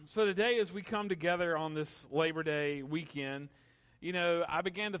So today, as we come together on this Labor Day weekend, I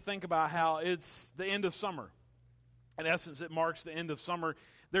began to think about how it's the end of summer. In essence, it marks the end of summer.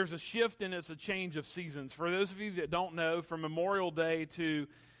 There's a shift and it's a change of seasons. For those of you that don't know, from Memorial Day to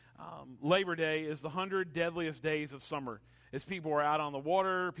Labor Day is the 100 deadliest days of summer. As people are out on the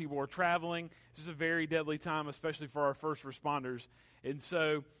water, people are traveling. This is a very deadly time, especially for our first responders. And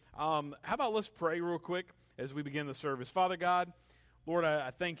so, how about let's pray real quick as we begin the service. Father God, Lord, I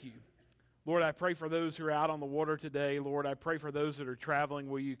thank you. Lord, I pray for those who are out on the water today. Lord, I pray for those that are traveling.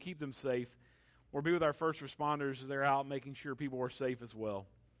 Will you keep them safe? Lord, be with our first responders as they're out, making sure people are safe as well.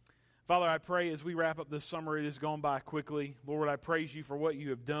 Father, I pray as we wrap up this summer, it has gone by quickly. Lord, I praise you for what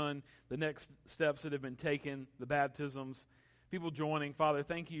you have done, the next steps that have been taken, the baptisms, people joining. Father,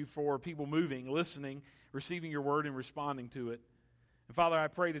 thank you for people moving, listening, receiving your word, and responding to it. And Father, I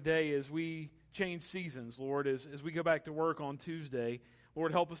pray today as we change seasons, Lord, as we go back to work on Tuesday,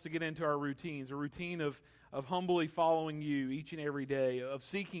 Lord, help us to get into our routines, a routine of humbly following you each and every day, of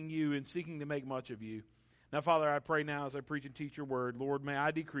seeking you and seeking to make much of you. Now, Father, I pray now as I preach and teach your word, Lord, may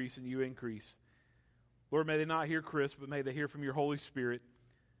I decrease and you increase. Lord, may they not hear Chris, but may they hear from your Holy Spirit.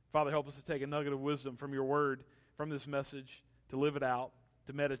 Father, help us to take a nugget of wisdom from your word, from this message, to live it out,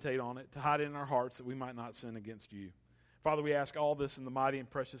 to meditate on it, to hide it in our hearts that we might not sin against you. Father, we ask all this in the mighty and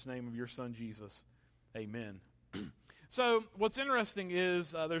precious name of your Son, Jesus. Amen. So what's interesting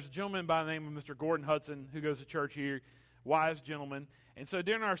is there's a gentleman by the name of Mr. Gordon Hudson who goes to church here, wise gentleman. And so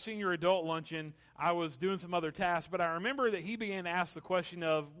during our senior adult luncheon, I was doing some other tasks, but I remember that he began to ask the question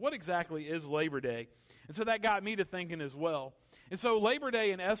of what exactly is Labor Day? And so that got me to thinking as well. And so Labor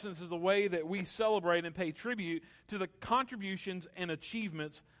Day, in essence, is a way that we celebrate and pay tribute to the contributions and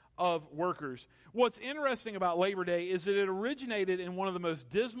achievements of workers. What's interesting about Labor Day is that it originated in one of the most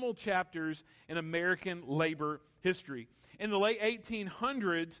dismal chapters in American labor history. In the late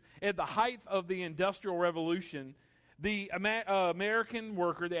 1800s, at the height of the Industrial Revolution, the American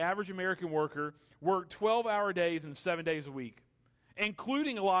worker, the average American worker, worked 12-hour days and 7 days a week,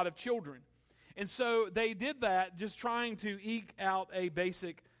 including a lot of children. And so they did that just trying to eke out a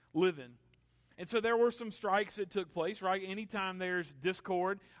basic living. And so there were some strikes that took place, right? Anytime there's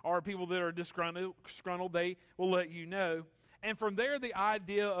discord or people that are disgruntled, they will let you know. And from there, the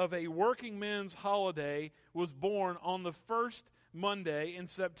idea of a working men's holiday was born on the first Monday in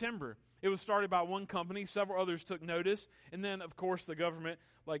September. It was started by one company. Several others took notice. And then, of course, the government,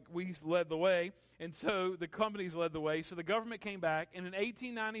 we led the way. And so the companies led the way. So the government came back. And in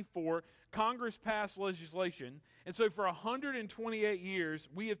 1894, Congress passed legislation. And so for 128 years,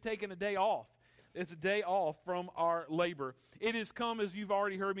 we have taken a day off. It's a day off from our labor. It has come, as you've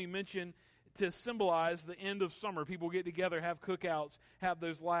already heard me mention, to symbolize the end of summer. People get together, have cookouts, have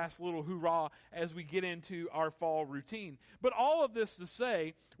those last little hoorah as we get into our fall routine. But all of this to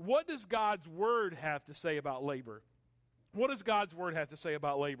say, what does God's Word have to say about labor? What does God's Word have to say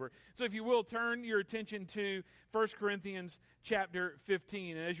about labor? So if you will, turn your attention to 1 Corinthians chapter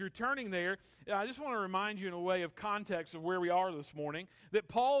 15. And as you're turning there, I just want to remind you in a way of context of where we are this morning, that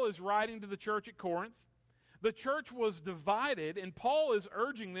Paul is writing to the church at Corinth. The church was divided, and Paul is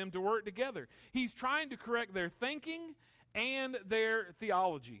urging them to work together. He's trying to correct their thinking and their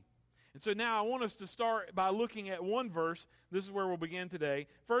theology. And so now I want us to start by looking at one verse. This is where we'll begin today.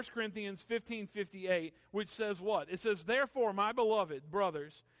 1 Corinthians 15:58, which says what? It says, "Therefore, my beloved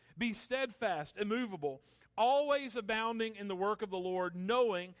brothers, be steadfast, immovable, always abounding in the work of the Lord,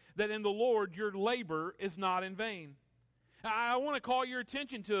 knowing that in the Lord your labor is not in vain." I want to call your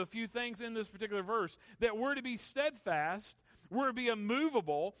attention to a few things in this particular verse. That we're to be steadfast, we're to be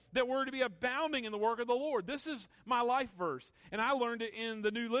immovable, that we're to be abounding in the work of the Lord. This is my life verse, and I learned it in the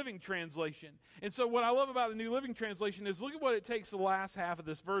New Living Translation. And so what I love about the New Living Translation is look at what it takes the last half of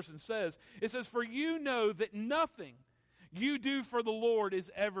this verse and says. It says, "For you know that nothing you do for the Lord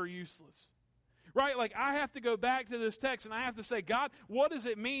is ever useless." Right? I have to go back to this text and I have to say, God, what does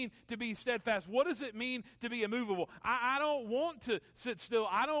it mean to be steadfast? What does it mean to be immovable? I don't want to sit still.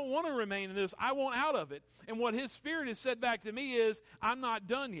 I don't want to remain in this. I want out of it. And what His Spirit has said back to me is, I'm not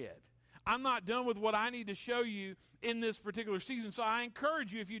done yet. I'm not done with what I need to show you in this particular season. So I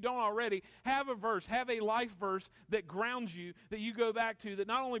encourage you, if you don't already, have a verse, have a life verse that grounds you, that you go back to, that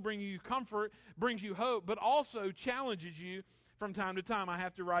not only brings you comfort, brings you hope, but also challenges you from time to time. I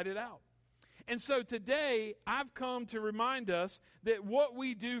have to write it out. And so today, I've come to remind us that what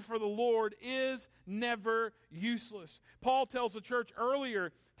we do for the Lord is never useless. Paul tells the church at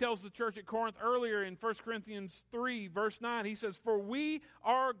Corinth earlier in 1 Corinthians 3, verse 9, he says, "For we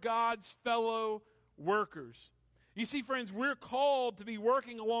are God's fellow workers." You see, friends, we're called to be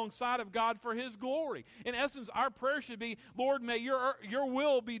working alongside of God for His glory. In essence, our prayer should be, Lord, may your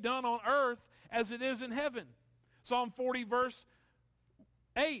will be done on earth as it is in heaven. Psalm 40, verse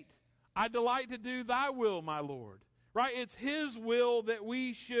 8, I delight to do thy will, my Lord. Right? It's His will that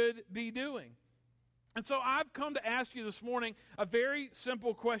we should be doing. And so I've come to ask you this morning a very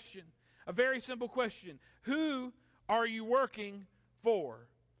simple question. A very simple question. Who are you working for?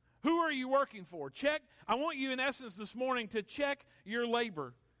 Who are you working for? I want you in essence this morning to check your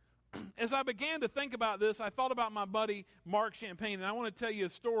labor. As I began to think about this, I thought about my buddy Mark Champagne, and I want to tell you a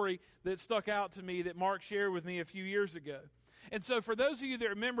story that stuck out to me that Mark shared with me a few years ago. And so for those of you that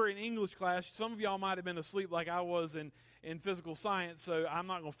remember in English class, some of y'all might have been asleep like I was in physical science, so I'm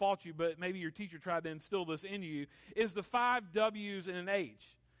not going to fault you, but maybe your teacher tried to instill this into you, is the 5 W's and an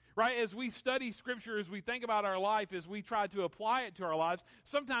H. Right? As we study Scripture, as we think about our life, as we try to apply it to our lives,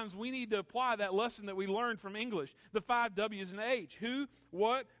 sometimes we need to apply that lesson that we learned from English, the 5 W's and an H. Who,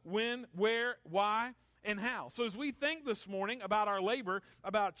 what, when, where, why, and how. So as we think this morning about our labor,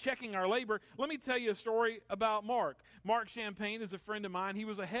 about checking our labor, let me tell you a story about Mark. Mark Champagne is a friend of mine. He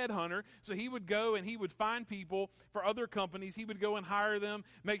was a headhunter, so he would go and he would find people for other companies. He would go and hire them,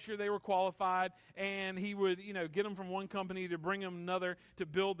 make sure they were qualified, and he would, get them from one company to bring them another to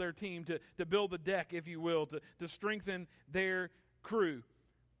build their team, to build the deck, if you will, to strengthen their crew.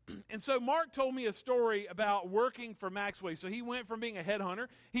 And so Mark told me a story about working for Maxway. So he went from being a headhunter.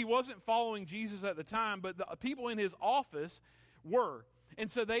 He wasn't following Jesus at the time, but the people in his office were.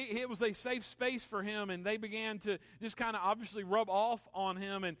 And so it was a safe space for him, and they began to just kind of obviously rub off on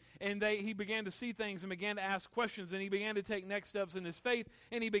him, and he began to see things and began to ask questions, and he began to take next steps in his faith,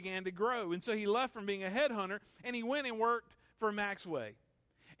 and he began to grow. And so he left from being a headhunter, and he went and worked for Maxway.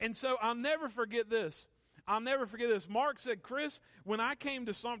 And so I'll never forget this. Mark said, Chris, when I came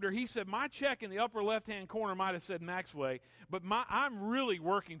to Sumter, he said, my check in the upper left-hand corner might have said Maxway, but I'm really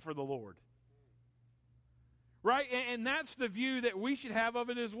working for the Lord. Right? And that's the view that we should have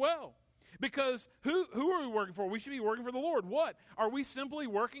of it as well. Because who are we working for? We should be working for the Lord. What? Are we simply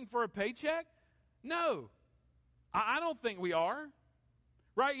working for a paycheck? No. I don't think we are.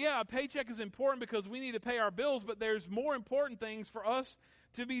 Right? Yeah, a paycheck is important because we need to pay our bills, but there's more important things for us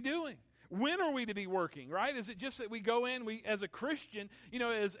to be doing. When are we to be working, right? Is it just that we go in, as a Christian,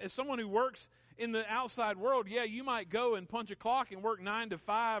 as someone who works in the outside world, yeah, you might go and punch a clock and work 9 to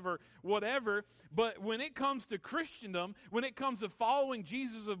 5 or whatever, but when it comes to Christendom, when it comes to following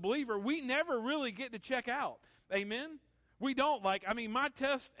Jesus as a believer, we never really get to check out. Amen? We don't. My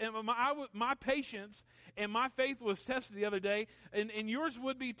test, and my patience and my faith was tested the other day, and yours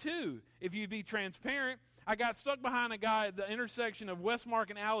would be too, if you'd be transparent. I got stuck behind a guy at the intersection of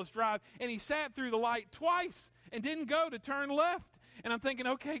Westmark and Alice Drive, and he sat through the light twice and didn't go to turn left. And I'm thinking,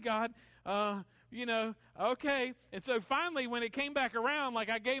 okay, God, okay. And so finally, when it came back around,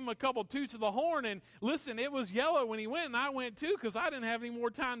 I gave him a couple toots of the horn, and listen, it was yellow when he went, and I went too because I didn't have any more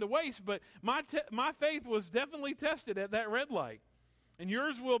time to waste. But my faith was definitely tested at that red light. And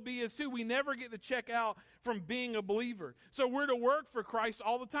yours will be as too. We never get to check out from being a believer. So we're to work for Christ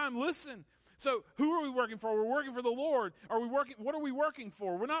all the time. Listen. So who are we working for? We're working for the Lord. What are we working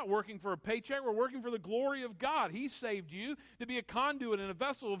for? We're not working for a paycheck. We're working for the glory of God. He saved you to be a conduit and a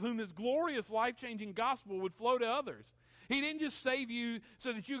vessel of whom His glorious, life-changing gospel would flow to others. He didn't just save you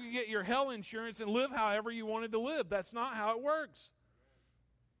so that you could get your hell insurance and live however you wanted to live. That's not how it works.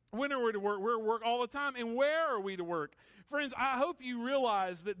 When are we to work? We're to work all the time. And where are we to work? Friends, I hope you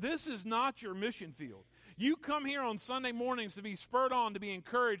realize that this is not your mission field. You come here on Sunday mornings to be spurred on, to be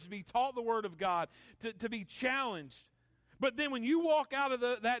encouraged, to be taught the Word of God, to be challenged. But then when you walk out of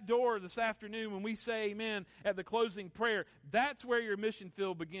that door this afternoon, when we say amen at the closing prayer, that's where your mission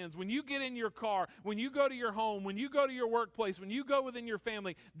field begins. When you get in your car, when you go to your home, when you go to your workplace, when you go within your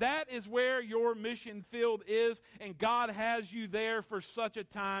family, that is where your mission field is, and God has you there for such a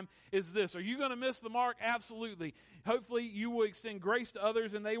time as this. Are you going to miss the mark? Absolutely. Hopefully you will extend grace to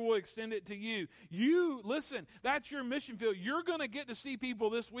others and they will extend it to you. Listen, that's your mission field. You're going to get to see people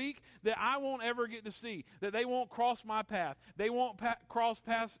this week that I won't ever get to see, that they won't cross my path. They won't cross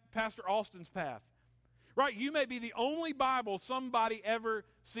Pastor Austin's path. Right? You may be the only Bible somebody ever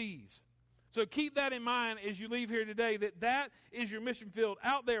sees. So keep that in mind as you leave here today, that is your mission field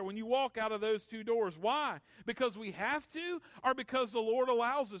out there when you walk out of those two doors. Why? Because we have to, or because the Lord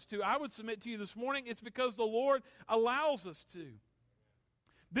allows us to? I would submit to you this morning, it's because the Lord allows us to.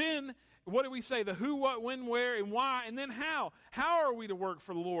 Then, what do we say? The who, what, when, where, and why, and then how? How are we to work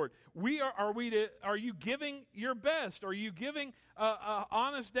for the Lord? Are you giving your best? Are you giving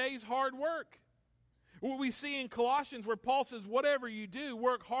honest day's hard work? What we see in Colossians where Paul says, whatever you do,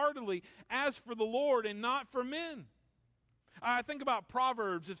 work heartily as for the Lord and not for men. I think about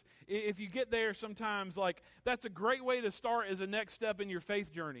Proverbs. If you get there sometimes, like, that's a great way to start as a next step in your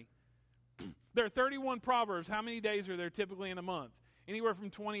faith journey. There are 31 Proverbs. How many days are there typically in a month? Anywhere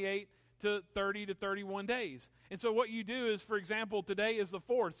from 28 to 30 to 31 days. And so what you do is, for example, today is the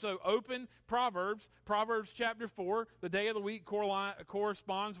 4th. So open Proverbs chapter 4. The day of the week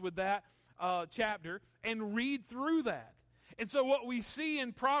corresponds with that chapter, and read through that. And so what we see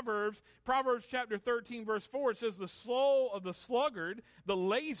in Proverbs chapter 13, verse 4, it says, the soul of the sluggard, the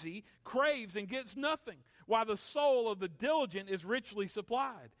lazy, craves and gets nothing, while the soul of the diligent is richly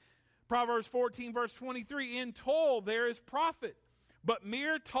supplied. Proverbs 14, verse 23, in toil there is profit, but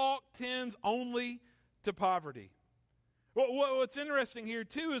mere talk tends only to poverty. Well, what's interesting here,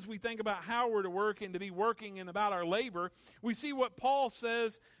 too, as we think about how we're to work and to be working and about our labor, we see what Paul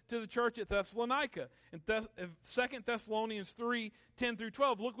says to the church at Thessalonica. In 2 Thessalonians 3, 10 through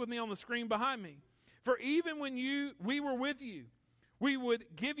 12, look with me on the screen behind me. For even when we were with you, we would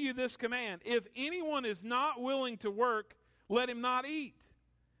give you this command. If anyone is not willing to work, let him not eat.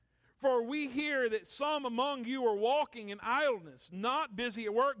 For we hear that some among you are walking in idleness, not busy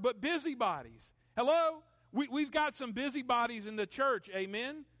at work, but busybodies. Hello? We've got some busybodies in the church,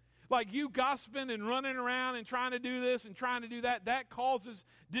 amen? Like you gossiping and running around and trying to do this and trying to do that. That causes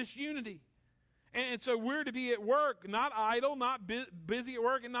disunity. And so we're to be at work, not idle, not busy at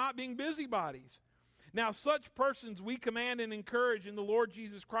work, and not being busybodies. Now, such persons we command and encourage in the Lord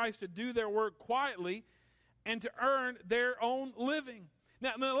Jesus Christ to do their work quietly and to earn their own living.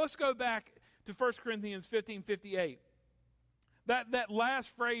 Now let's go back to 1 Corinthians 15:58. That last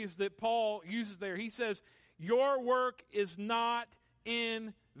phrase that Paul uses there, he says, your work is not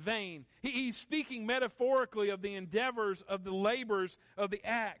in vain. He's speaking metaphorically of the endeavors, of the labors, of the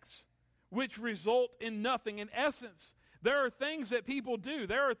acts, which result in nothing. In essence, there are things that people do.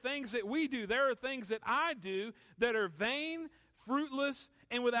 There are things that we do. There are things that I do that are vain, fruitless,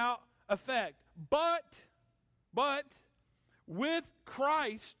 and without effect. But with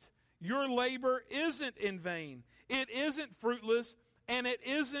Christ, your labor isn't in vain. It isn't fruitless, and it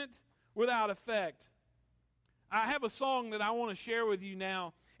isn't without effect. I have a song that I want to share with you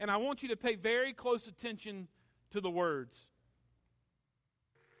now, and I want you to pay very close attention to the words.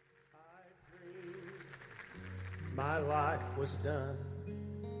 I dreamed my life was done,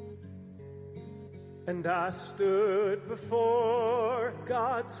 and I stood before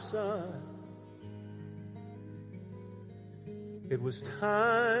God's Son. It was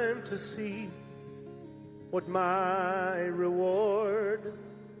time to see what my reward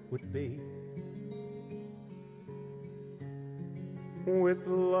would be. With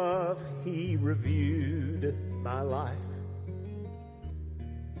love he reviewed my life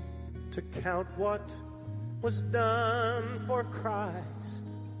to count what was done for Christ.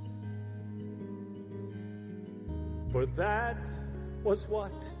 For that was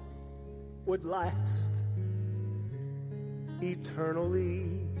what would last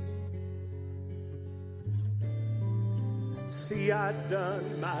eternally. See, I'd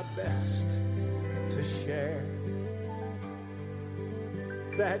done my best to share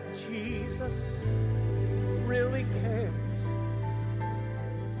that Jesus really cares,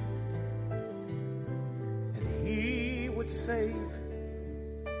 and he would save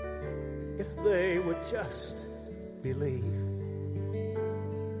if they would just believe.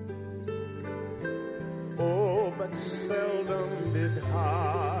 Oh, but seldom did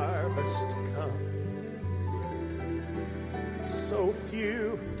harvest come, so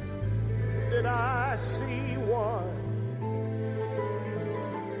few did I see one,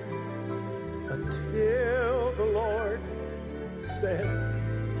 until the Lord said,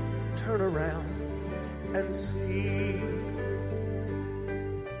 turn around and see.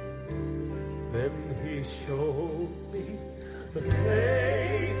 Then he showed me the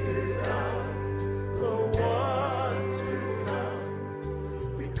faces of the ones who come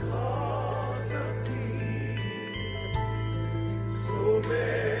because of me. So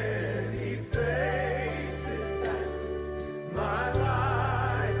many faces that my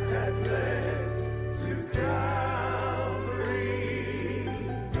life had led to Calvary.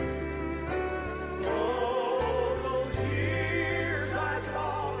 All those years I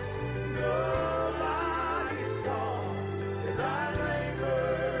thought nobody saw, as I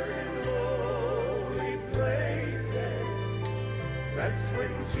labored in lowly places. That's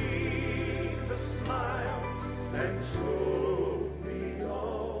when Jesus smiled and showed me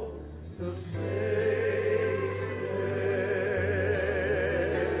all the faces.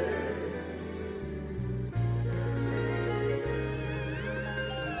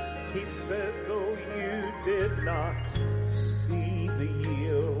 He said, though you did not see the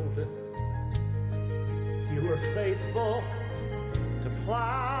yield, you were faithful to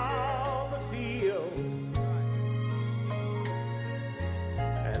plow the field.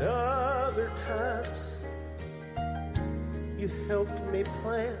 At other times, you helped me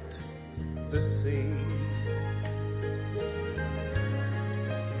plant the seed.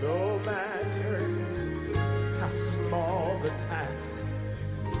 No matter how small the task,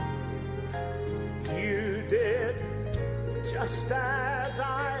 you did just as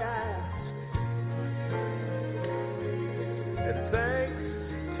I asked. And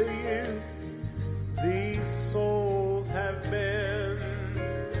thanks to you, these souls have been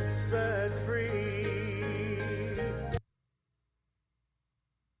set free.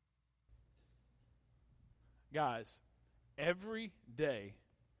 Guys, every day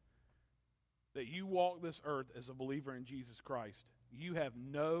that you walk this earth as a believer in Jesus Christ, you have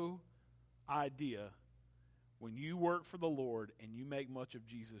no idea. When you work for the Lord and you make much of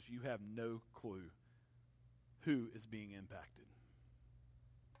Jesus, you have no clue who is being impacted.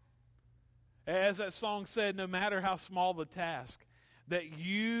 As that song said, no matter how small the task, that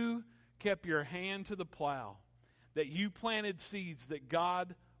you kept your hand to the plow, that you planted seeds that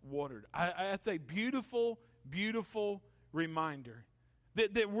God watered. That's a beautiful, beautiful reminder.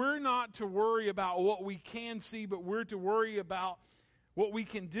 That we're not to worry about what we can see, but we're to worry about what we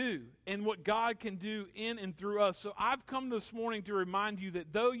can do and what God can do in and through us. So I've come this morning to remind you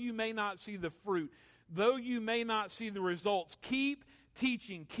that though you may not see the fruit, though you may not see the results, keep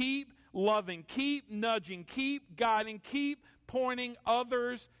teaching, keep loving, keep nudging, keep guiding, keep pointing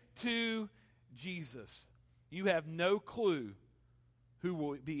others to Jesus. You have no clue who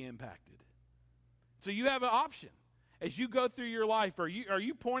will be impacted. So you have an option. As you go through your life, are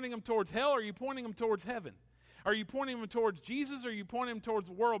you pointing them towards hell, or are you pointing them towards heaven? Are you pointing them towards Jesus, or are you pointing them towards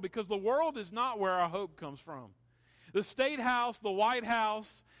the world? Because the world is not where our hope comes from. The State House, the White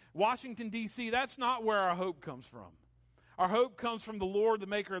House, Washington, D.C., that's not where our hope comes from. Our hope comes from the Lord, the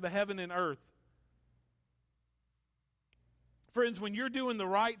maker of the heaven and earth. Friends, when you're doing the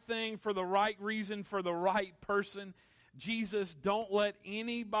right thing for the right reason, for the right person, Jesus, don't let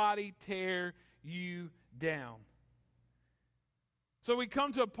anybody tear you down. So we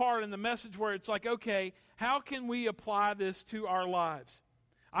come to a part in the message where it's like, okay, how can we apply this to our lives?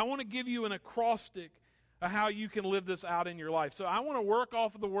 I want to give you an acrostic of how you can live this out in your life. So I want to work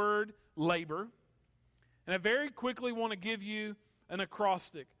off of the word labor, and I very quickly want to give you an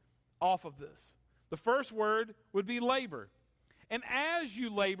acrostic off of this. The first word would be labor. And as you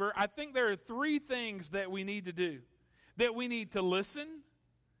labor, I think there are three things that we need to do. That we need to listen,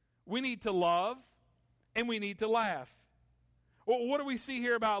 we need to love, and we need to laugh. Well, what do we see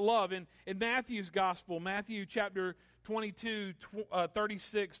here about love? In Matthew's gospel, Matthew chapter 22,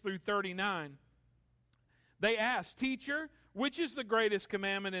 36 through 39, they asked, "Teacher, which is the greatest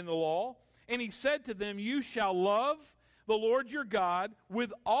commandment in the law?" And he said to them, "You shall love the Lord your God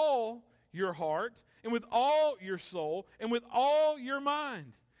with all your heart, and with all your soul, and with all your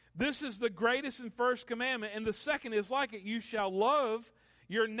mind. This is the greatest and first commandment, and the second is like it. You shall love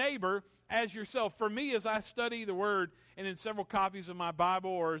your neighbor as yourself." For me, as I study the Word, and in several copies of my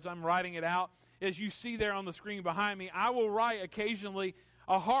Bible, or as I'm writing it out, as you see there on the screen behind me, I will write occasionally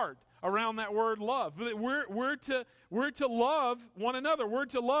a heart around that word love. We're to love one another. We're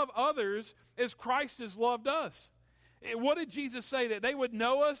to love others as Christ has loved us. What did Jesus say? That they would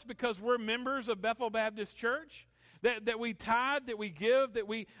know us because we're members of Bethel Baptist Church? That we tithe, that we give, that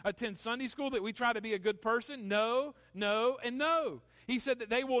we attend Sunday school, that we try to be a good person? No, no, and no. He said that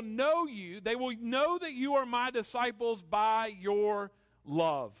they will know you. They will know that you are my disciples by your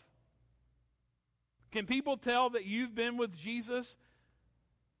love. Can people tell that you've been with Jesus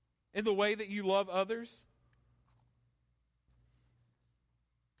in the way that you love others?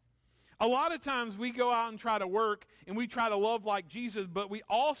 A lot of times we go out and try to work and we try to love like Jesus, but we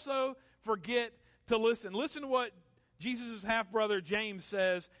also forget to listen. Listen to what Jesus' half-brother James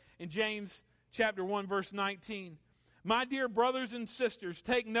says in James chapter 1, verse 19. "My dear brothers and sisters,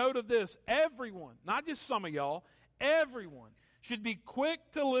 take note of this. Everyone, not just some of y'all, everyone should be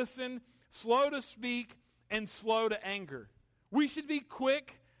quick to listen, slow to speak, and slow to anger." We should be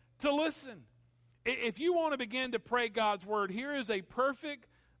quick to listen. If you want to begin to pray God's word, here is a perfect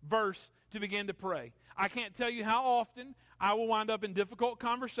verse to begin to pray. I can't tell you how often I will wind up in difficult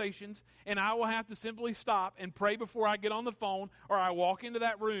conversations and I will have to simply stop and pray before I get on the phone or I walk into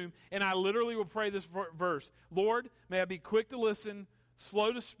that room, and I literally will pray this verse. Lord, may I be quick to listen,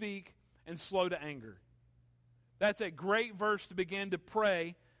 slow to speak, and slow to anger. That's a great verse to begin to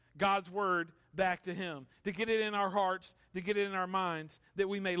pray God's word back to Him, to get it in our hearts, to get it in our minds, that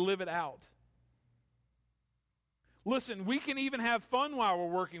we may live it out. Listen, we can even have fun while we're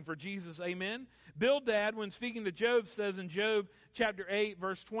working for Jesus, amen? Bildad, when speaking to Job, says in Job chapter 8,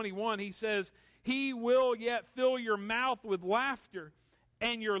 verse 21, he says, He will yet fill your mouth with laughter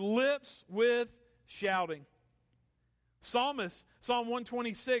and your lips with shouting. Psalmist, Psalm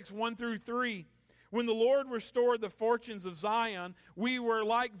 126, 1 through 3, when the Lord restored the fortunes of Zion, we were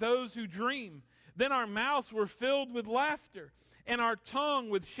like those who dream. Then our mouths were filled with laughter, and our tongue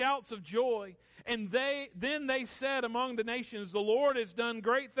with shouts of joy. And then they said among the nations, the Lord has done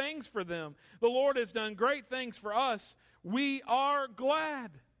great things for them. The Lord has done great things for us. We are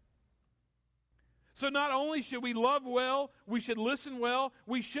glad. So not only should we love well, we should listen well.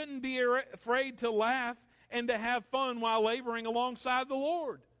 We shouldn't be afraid to laugh and to have fun while laboring alongside the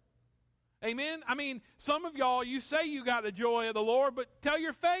Lord. Amen? I mean, some of y'all, you say you got the joy of the Lord, but tell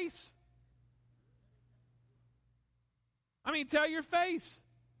your face. Tell your face.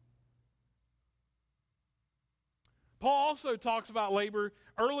 Paul also talks about labor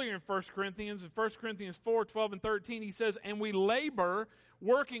earlier in 1 Corinthians. In 1 Corinthians 4, 12 and 13, he says, and we labor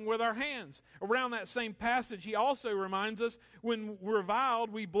working with our hands. Around that same passage, he also reminds us, when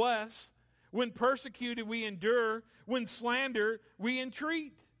reviled, we bless. When persecuted, we endure. When slandered, we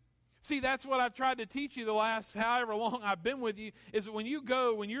entreat. See, that's what I've tried to teach you the last however long I've been with you, is that when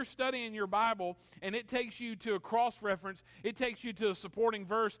you're studying your Bible and it takes you to a cross-reference, it takes you to a supporting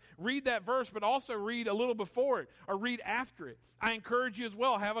verse, read that verse, but also read a little before it or read after it. I encourage you as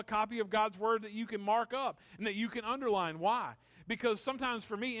well, have a copy of God's Word that you can mark up and that you can underline. Why? Because sometimes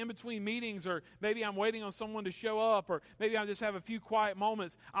for me, in between meetings, or maybe I'm waiting on someone to show up, or maybe I just have a few quiet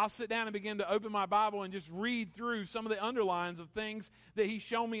moments, I'll sit down and begin to open my Bible and just read through some of the underlines of things that He's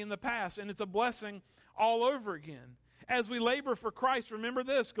shown me in the past, and it's a blessing all over again. As we labor for Christ, remember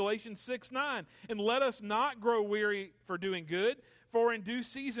this, Galatians 6:9, and let us not grow weary for doing good, for in due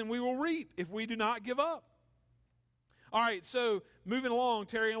season we will reap if we do not give up. All right, so moving along,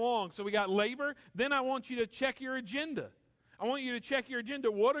 tarrying along. So we got labor. Then I want you to check your agenda. I want you to check your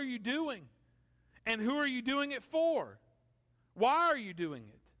agenda. What are you doing? And who are you doing it for? Why are you doing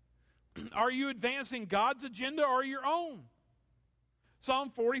it? Are you advancing God's agenda or your own?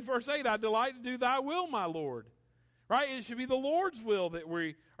 Psalm 40, verse 8, I delight to do thy will, my Lord. Right? It should be the Lord's will that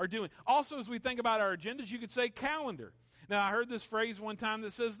we are doing. Also, as we think about our agendas, you could say calendar. Now, I heard this phrase one time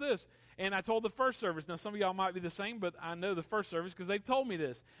that says this, and I told the first service. Now, some of y'all might be the same, but I know the first service because they've told me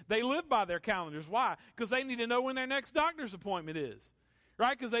this. They live by their calendars. Why? Because they need to know when their next doctor's appointment is.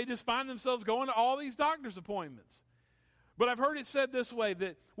 Right? Because they just find themselves going to all these doctor's appointments. But I've heard it said this way,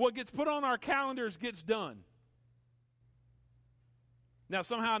 that what gets put on our calendars gets done. Now,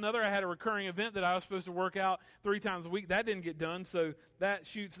 somehow or another, I had a recurring event that I was supposed to work out 3 times a week. That didn't get done, so that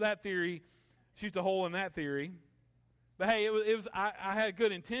shoots a hole in that theory. But hey, I had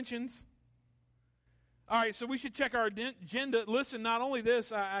good intentions. All right, so we should check our agenda. Listen, not only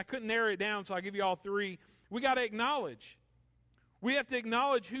this, I couldn't narrow it down, so I'll give you all 3. We got to acknowledge. We have to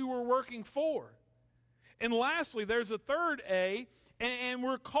acknowledge who we're working for. And lastly, there's a third A, and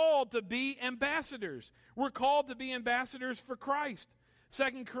we're called to be ambassadors. We're called to be ambassadors for Christ.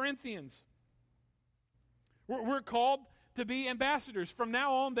 2 Corinthians. We're called to be ambassadors. From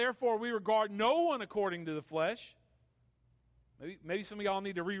now on, therefore, we regard no one according to the flesh. Maybe some of y'all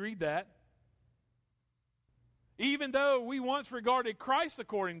need to reread that. Even though we once regarded Christ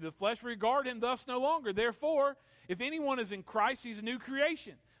according to the flesh, regard him thus no longer. Therefore, if anyone is in Christ, he's a new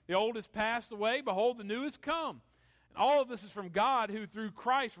creation. The old has passed away, behold, the new has come. And all of this is from God, who through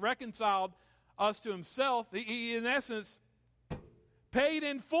Christ reconciled us to himself. He, in essence, paid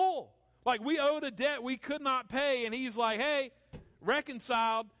in full. Like we owed a debt we could not pay, and he's like, hey,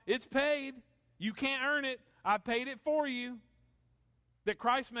 reconciled, it's paid. You can't earn it. I paid it for you. That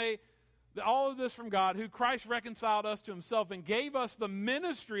Christ may, all of this from God, who Christ reconciled us to himself and gave us the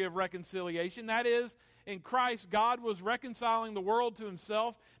ministry of reconciliation. That is, in Christ, God was reconciling the world to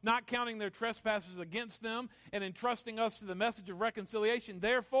himself, not counting their trespasses against them, and entrusting us to the message of reconciliation.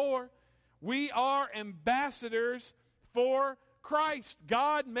 Therefore, we are ambassadors for Christ,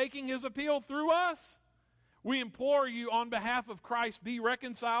 God making his appeal through us. We implore you on behalf of Christ, be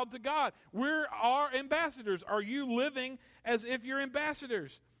reconciled to God. We're our ambassadors. Are you living as if you're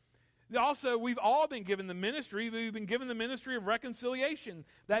ambassadors? Also, we've all been given the ministry. We've been given the ministry of reconciliation.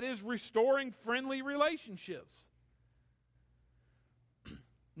 That is, restoring friendly relationships.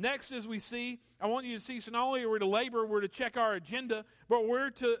 Next, as we see, I want you to see, so not only are we to labor, we're to check our agenda, but we're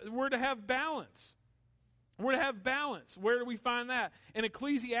to have balance. We're to have balance. Where do we find that? In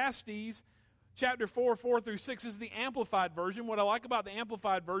Ecclesiastes Chapter 4, 4 through 6 is the Amplified Version. What I like about the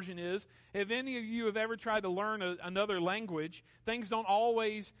Amplified Version is, if any of you have ever tried to learn another language, things don't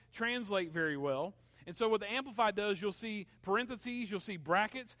always translate very well. And so what the Amplified does, you'll see parentheses, you'll see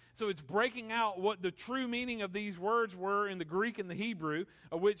brackets. So it's breaking out what the true meaning of these words were in the Greek and the Hebrew,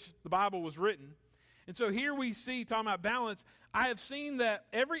 of which the Bible was written. And so here we see, talking about balance, I have seen that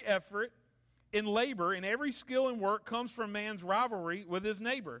every effort in labor and every skill in work comes from man's rivalry with his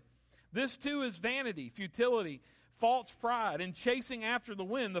neighbor. This too is vanity, futility, false pride, and chasing after the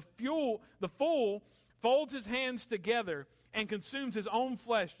wind. The fool folds his hands together and consumes his own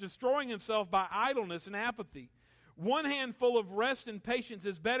flesh, destroying himself by idleness and apathy. One hand full of rest and patience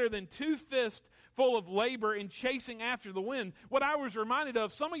is better than 2 fists full of labor and chasing after the wind. What I was reminded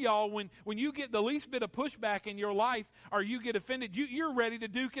of, some of y'all, when you get the least bit of pushback in your life or you get offended, you're ready to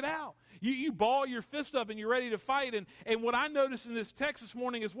duke it out. You ball your fist up and you're ready to fight. And what I noticed in this text this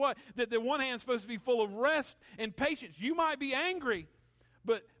morning is what? That the one hand's supposed to be full of rest and patience. You might be angry,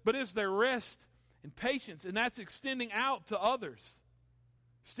 but is there rest and patience? And that's extending out to others.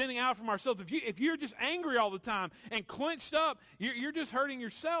 Extending out from ourselves. If you're just angry all the time and clenched up, you're just hurting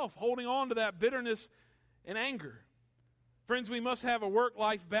yourself, holding on to that bitterness and anger. Friends, we must have a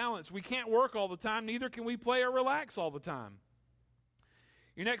work-life balance. We can't work all the time, neither can we play or relax all the time.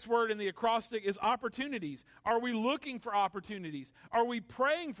 Your next word in the acrostic is opportunities. Are we looking for opportunities? Are we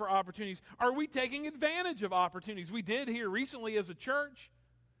praying for opportunities? Are we taking advantage of opportunities? We did here recently as a church.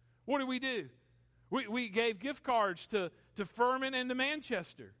 What did we do? We gave gift cards to Furman and to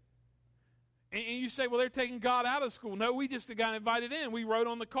Manchester. And you say, well, they're taking God out of school. No, we just got invited in. We wrote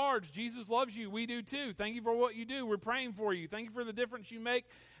on the cards, Jesus loves you. We do too. Thank you for what you do. We're praying for you. Thank you for the difference you make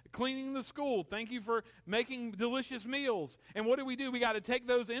cleaning the school. Thank you for making delicious meals. And what do? We got to take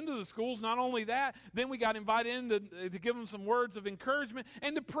those into the schools. Not only that, then we got invited in to give them some words of encouragement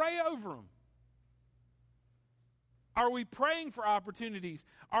and to pray over them. Are we praying for opportunities?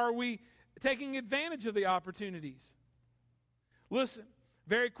 Are we taking advantage of the opportunities? Listen,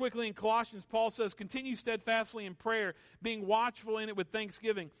 very quickly in Colossians, Paul says, continue steadfastly in prayer, being watchful in it with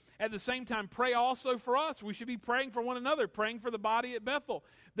thanksgiving. At the same time, pray also for us. We should be praying for one another, praying for the body at Bethel.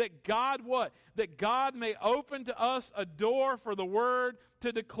 That God what? That God may open to us a door for the word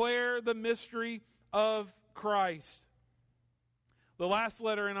to declare the mystery of Christ. The last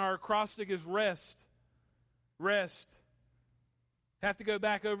letter in our acrostic is rest. Rest. Have to go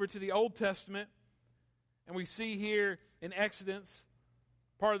back over to the Old Testament, and we see here in Exodus,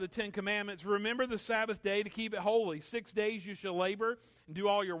 part of the 10 Commandments, remember the Sabbath day to keep it holy. 6 days you shall labor and do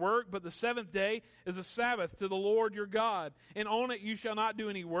all your work, but the 7th day is a Sabbath to the Lord your God. And on it you shall not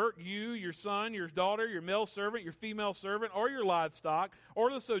do any work, you, your son, your daughter, your male servant, your female servant, or your livestock,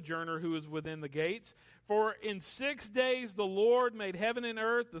 or the sojourner who is within the gates. For in 6 days the Lord made heaven and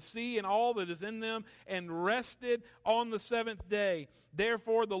earth, the sea, and all that is in them, and rested on the 7th day.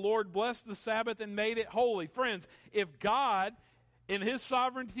 Therefore the Lord blessed the Sabbath and made it holy. Friends, if God, in His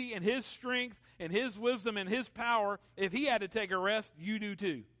sovereignty and His strength and His wisdom and His power, if He had to take a rest, you do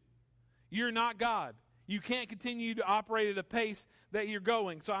too. You're not God. You can't continue to operate at a pace that you're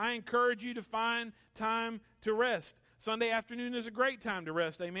going. So I encourage you to find time to rest. Sunday afternoon is a great time to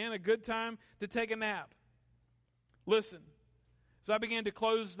rest, amen? A good time to take a nap. Listen, as I began to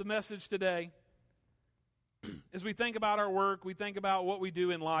close the message today, as we think about our work, we think about what we do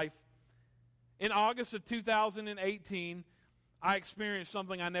in life. In August of 2018, I experienced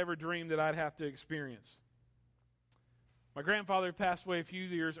something I never dreamed that I'd have to experience. My grandfather had passed away a few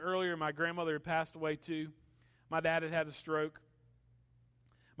years earlier. My grandmother had passed away too. My dad had had a stroke.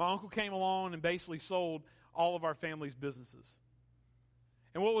 My uncle came along and basically sold all of our family's businesses.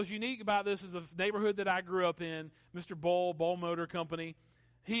 And what was unique about this is the neighborhood that I grew up in, Mr. Bull Motor Company,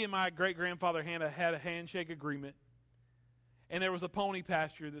 he and my great-grandfather had a handshake agreement. And there was a pony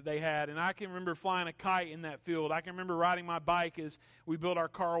pasture that they had. And I can remember flying a kite in that field. I can remember riding my bike as we built our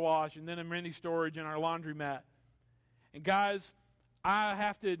car wash and then a mini storage and our laundromat. And guys, I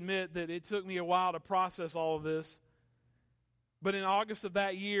have to admit that it took me a while to process all of this. But in August of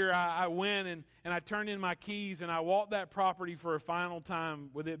that year, I went and I turned in my keys and I walked that property for a final time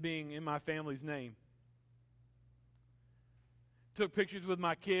with it being in my family's name. Took pictures with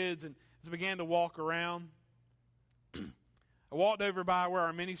my kids and as I began to walk around, I walked over by where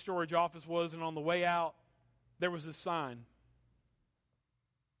our mini storage office was, and on the way out, there was this sign.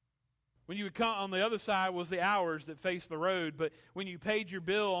 When you would come on the other side was the hours that faced the road, but when you paid your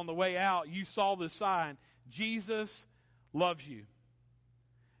bill on the way out, you saw this sign, Jesus loves you.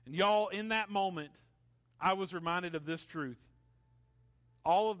 And y'all, in that moment, I was reminded of this truth.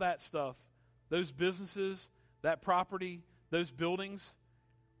 All of that stuff, those businesses, that property, those buildings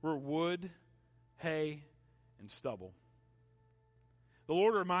were wood hay and stubble. The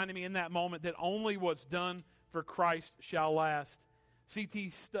Lord reminded me in that moment that only what's done for Christ shall last. C.T.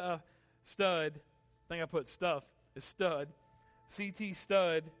 Studd, I think I put stuff, is Studd. C.T.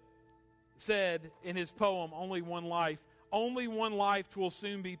 Studd said in his poem, Only One Life will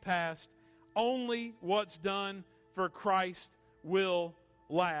soon be past. Only what's done for Christ will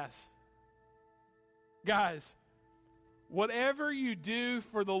last. Guys, whatever you do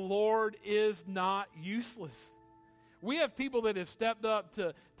for the Lord is not useless. We have people that have stepped up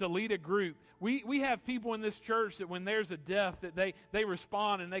to lead a group. We have people in this church that when there's a death that they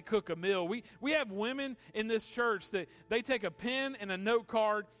respond and they cook a meal. We have women in this church that they take a pen and a note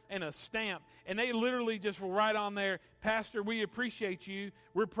card and a stamp and they literally just will write on there, Pastor, we appreciate you.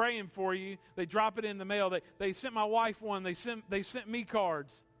 We're praying for you. They drop it in the mail. They sent my wife one. They sent me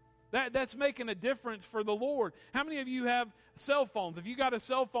cards. That's making a difference for the Lord. How many of you have cell phones? If you got a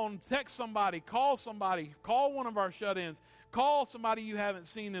cell phone, text somebody, call one of our shut-ins, call somebody you haven't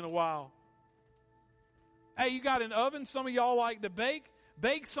seen in a while. Hey, you got an oven? Some of y'all like to bake?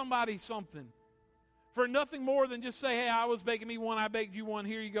 Bake somebody something. For nothing more than just say, hey, I was baking me one, I baked you one,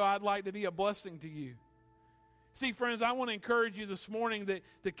 here you go, I'd like to be a blessing to you. See, friends, I want to encourage you this morning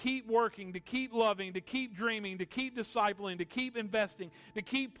to keep working, to keep loving, to keep dreaming, to keep discipling, to keep investing, to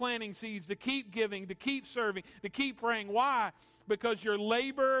keep planting seeds, to keep giving, to keep serving, to keep praying. Why? Because your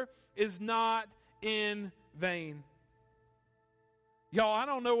labor is not in vain. Y'all, I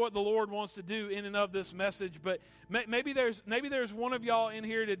don't know what the Lord wants to do in and of this message, but maybe there's one of y'all in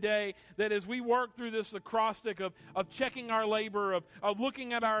here today that as we work through this acrostic of checking our labor, of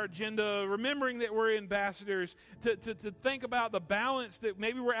looking at our agenda, remembering that we're ambassadors, to think about the balance that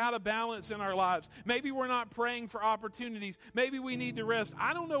maybe we're out of balance in our lives. Maybe we're not praying for opportunities. Maybe we need to rest.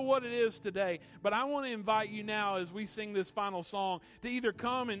 I don't know what it is today, but I want to invite you now as we sing this final song to either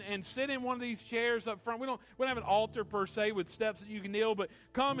come and sit in one of these chairs up front. We don't have an altar per se with steps that you can kneel, but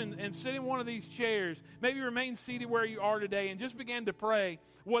come and sit in one of these chairs. Maybe remain seated where you are today and just begin to pray.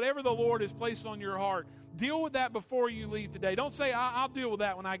 Whatever the Lord has placed on your heart, deal with that before you leave today. Don't say, I'll deal with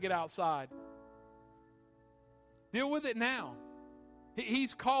that when I get outside. Deal with it now.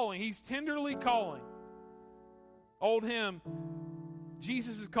 He's calling. He's tenderly calling. Old hymn,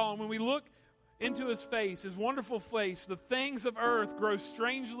 Jesus is calling. When we look into his face, his wonderful face, the things of earth grow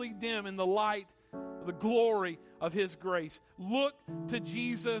strangely dim in the light of the glory of his grace. Look to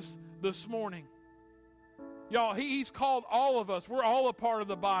Jesus this morning. Y'all, he's called all of us. We're all a part of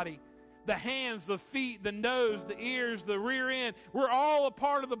the body. The hands, the feet, the nose, the ears, the rear end. We're all a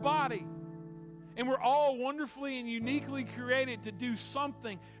part of the body. And we're all wonderfully and uniquely created to do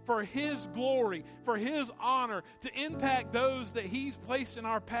something for his glory, for his honor, to impact those that he's placed in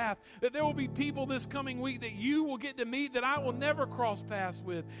our path. That there will be people this coming week that you will get to meet that I will never cross paths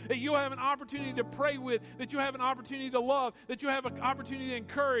with. That you'll have an opportunity to pray with. That you'll have an opportunity to love. That you'll have an opportunity to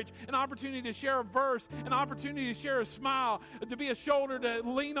encourage. An opportunity to share a verse. An opportunity to share a smile. To be a shoulder to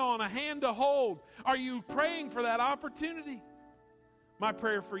lean on. A hand to hold. Are you praying for that opportunity? My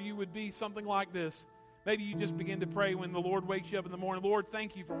prayer for you would be something like this. Maybe you just begin to pray when the Lord wakes you up in the morning. Lord,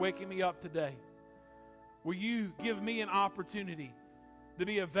 thank you for waking me up today. Will you give me an opportunity to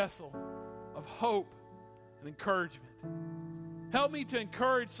be a vessel of hope and encouragement? Help me to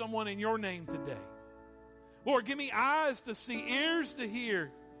encourage someone in your name today. Lord, give me eyes to see, ears to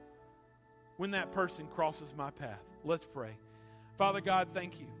hear when that person crosses my path. Let's pray. Father God,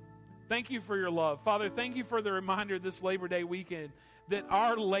 thank you. Thank you for your love. Father, thank you for the reminder this Labor Day weekend that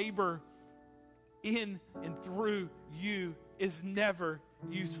our labor in and through you is never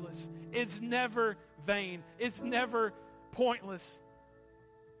useless. It's never vain. It's never pointless.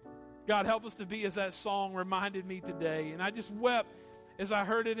 God, help us to be as that song reminded me today. And I just wept as I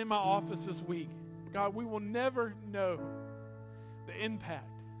heard it in my office this week. God, we will never know the impact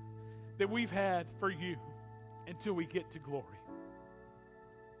that we've had for you until we get to glory.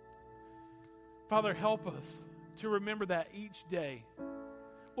 Father, help us to remember that each day.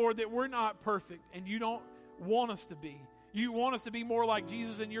 Lord, that we're not perfect and you don't want us to be. You want us to be more like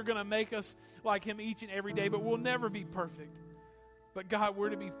Jesus and you're going to make us like him each and every day, but we'll never be perfect. But God, we're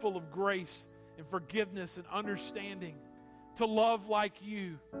to be full of grace and forgiveness and understanding, to love like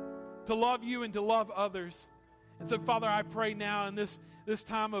you, to love you and to love others. And so, Father, I pray now in this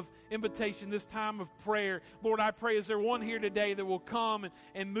time of invitation, this time of prayer, Lord, I pray, is there one here today that will come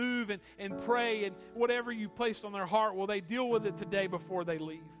and move and pray, and whatever you placed on their heart, will they deal with it today before they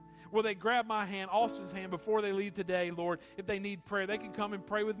leave? Will they grab my hand, Austin's hand, before they leave today, Lord? If they need prayer, they can come and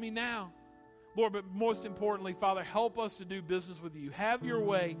pray with me now. Lord, but most importantly, Father, help us to do business with you. Have your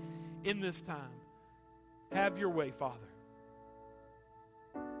way in this time. Have your way, Father.